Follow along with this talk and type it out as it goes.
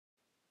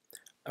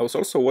I was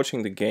also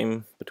watching the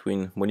game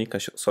between Monika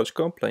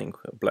Soćko, playing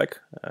black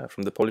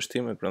from the Polish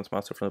team, a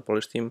grandmaster from the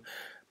Polish team,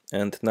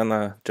 and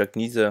Nana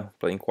Jagnice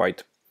playing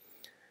white.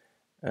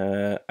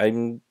 There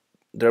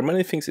are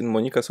many things in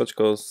Monika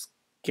Soćko's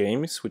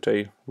games which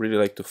I really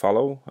like to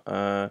follow.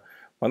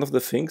 One of the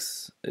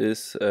things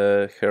is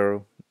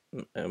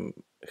um,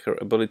 her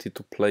ability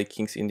to play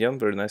King's Indian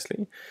very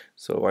nicely.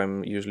 So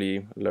I'm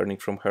usually learning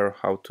from her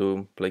how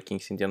to play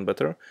King's Indian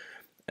better.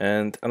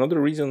 And another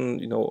reason,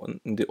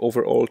 in the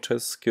overall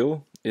chess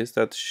skill is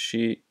that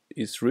she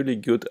is really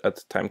good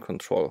at time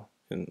control,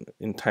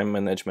 in time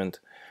management.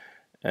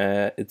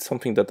 It's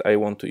something that I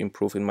want to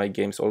improve in my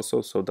games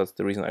also, so that's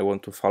the reason I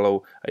want to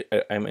follow.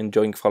 I'm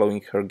enjoying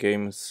following her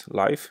games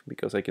live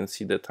because I can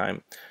see the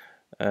time.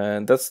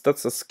 And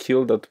that's a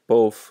skill that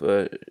both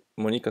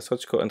Monika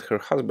Soćko and her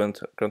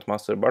husband,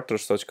 Grandmaster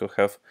Bartosz Soćko,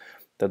 have,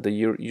 that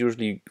they're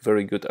usually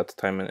very good at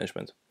time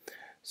management.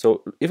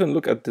 So even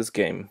look at this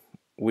game,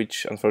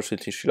 which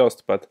unfortunately she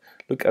lost, but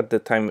look at the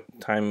time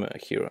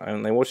here.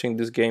 And I'm watching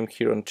this game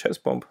here on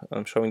Chessbomb.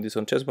 I'm showing this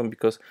on Chessbomb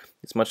because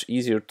it's much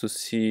easier to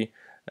see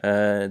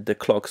the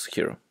clocks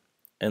here.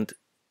 And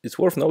it's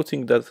worth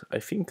noting that I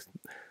think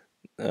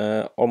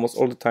almost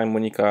all the time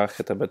Monika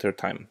had a better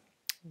time.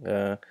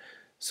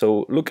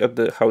 So look at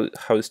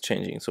how it's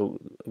changing.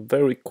 So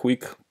very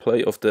quick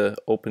play of the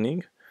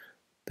opening.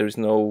 There is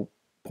no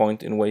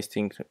point in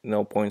wasting,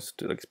 no points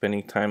to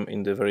spending time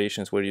in the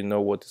variations where you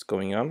know what is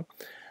going on.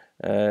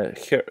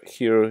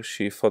 Here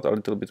she fought a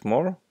little bit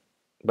more,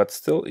 but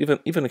still,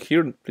 even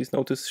here, please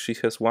notice she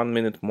has 1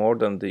 minute more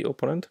than the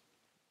opponent.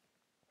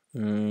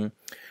 Okay,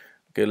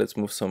 let's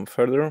move some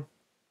further.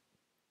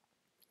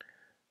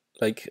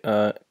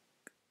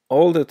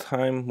 All the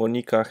time,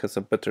 Monika has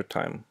a better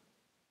time.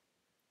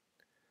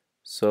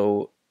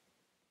 So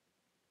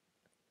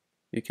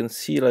you can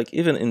see,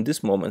 even in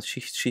this moment,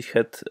 she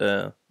had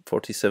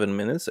 47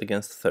 minutes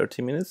against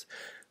 30 minutes.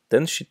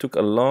 Then she took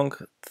a long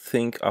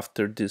think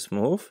after this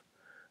move,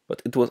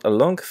 but it was a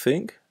long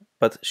thing,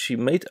 but she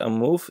made a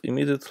move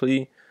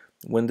immediately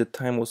when the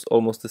time was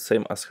almost the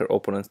same as her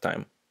opponent's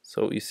time.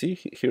 So you see,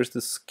 here's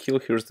the skill,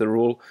 here's the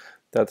rule,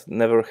 that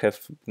never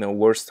have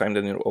worse time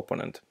than your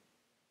opponent.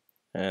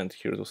 And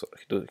here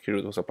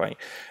it was applying.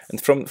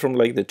 And from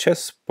the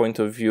chess point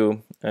of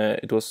view,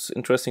 it was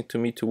interesting to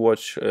me to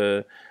watch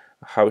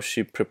how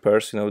she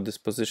prepares. This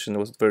position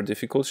was very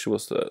difficult. She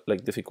was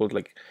difficult,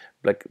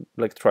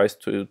 black tries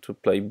to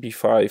play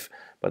b5,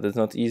 but it's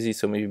not easy.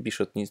 So maybe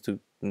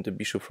the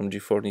bishop from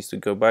g4 needs to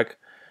go back.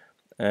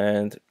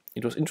 And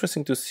it was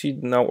interesting to see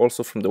now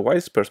also from the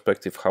white's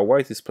perspective how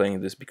white is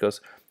playing this,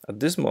 because at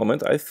this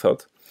moment I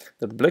thought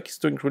that black is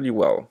doing really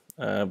well.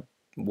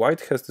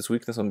 White has this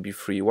weakness on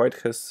b3.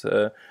 White has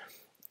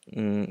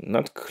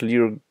not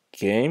clear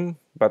game,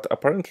 but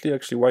apparently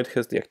actually white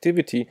has the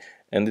activity,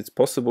 and it's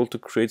possible to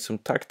create some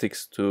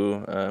tactics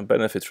to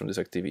benefit from this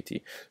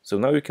activity. So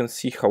now you can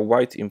see how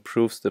white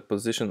improves the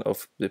position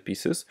of the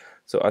pieces.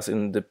 So as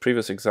in the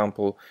previous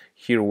example,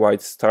 here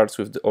white starts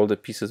with all the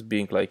pieces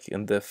being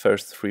in the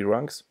first 3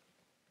 ranks.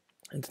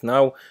 And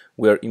now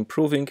we are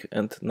improving,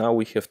 and now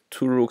we have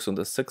 2 rooks on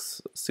the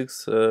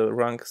 6th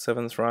rank,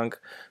 7th rank.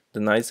 The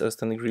knights are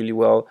standing really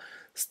well.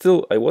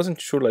 Still, I wasn't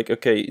sure,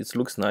 okay, it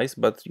looks nice,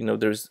 but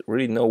there's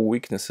really no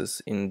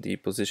weaknesses in the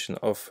position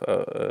of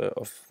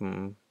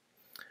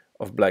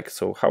black.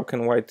 So how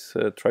can white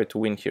try to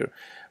win here?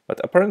 But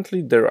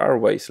apparently there are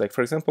ways.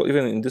 For example,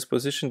 even in this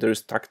position there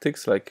is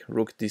tactics, like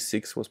rook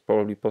d6 was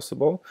probably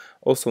possible.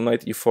 Also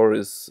knight e4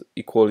 is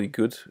equally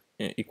good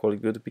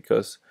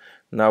because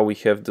now we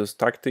have those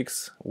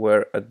tactics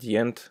where at the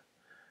end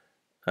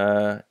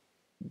there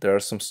are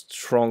some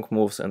strong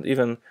moves, and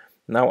even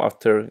now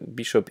after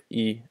bishop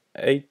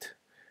e8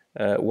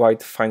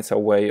 white finds a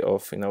way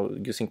of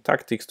using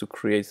tactics to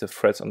create the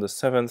threats on the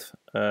 7th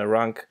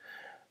rank,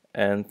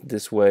 and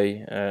this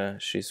way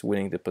she's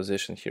winning the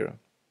position here.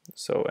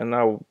 So, and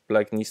now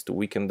black needs to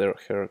weaken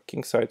her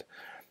king side,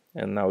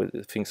 and now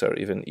things are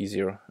even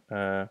easier.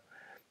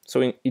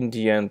 So in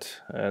the end,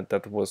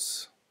 that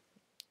was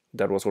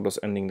what was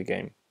ending the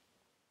game.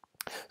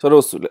 So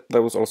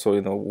that was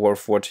also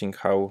worth watching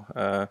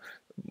how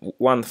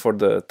one for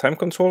the time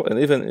control, and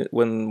even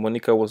when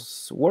Monika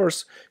was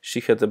worse, she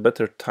had a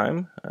better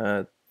time.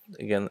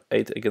 Again,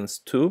 8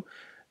 against 2.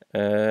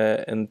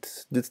 And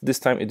this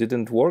time it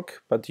didn't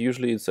work, but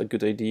usually it's a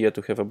good idea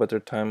to have a better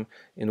time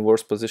in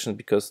worse position,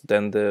 because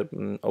then the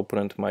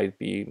opponent might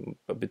be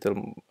a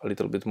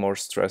little bit more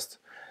stressed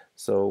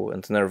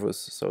and nervous,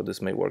 so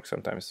this may work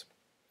sometimes.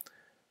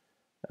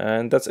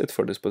 And that's it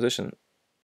for this position.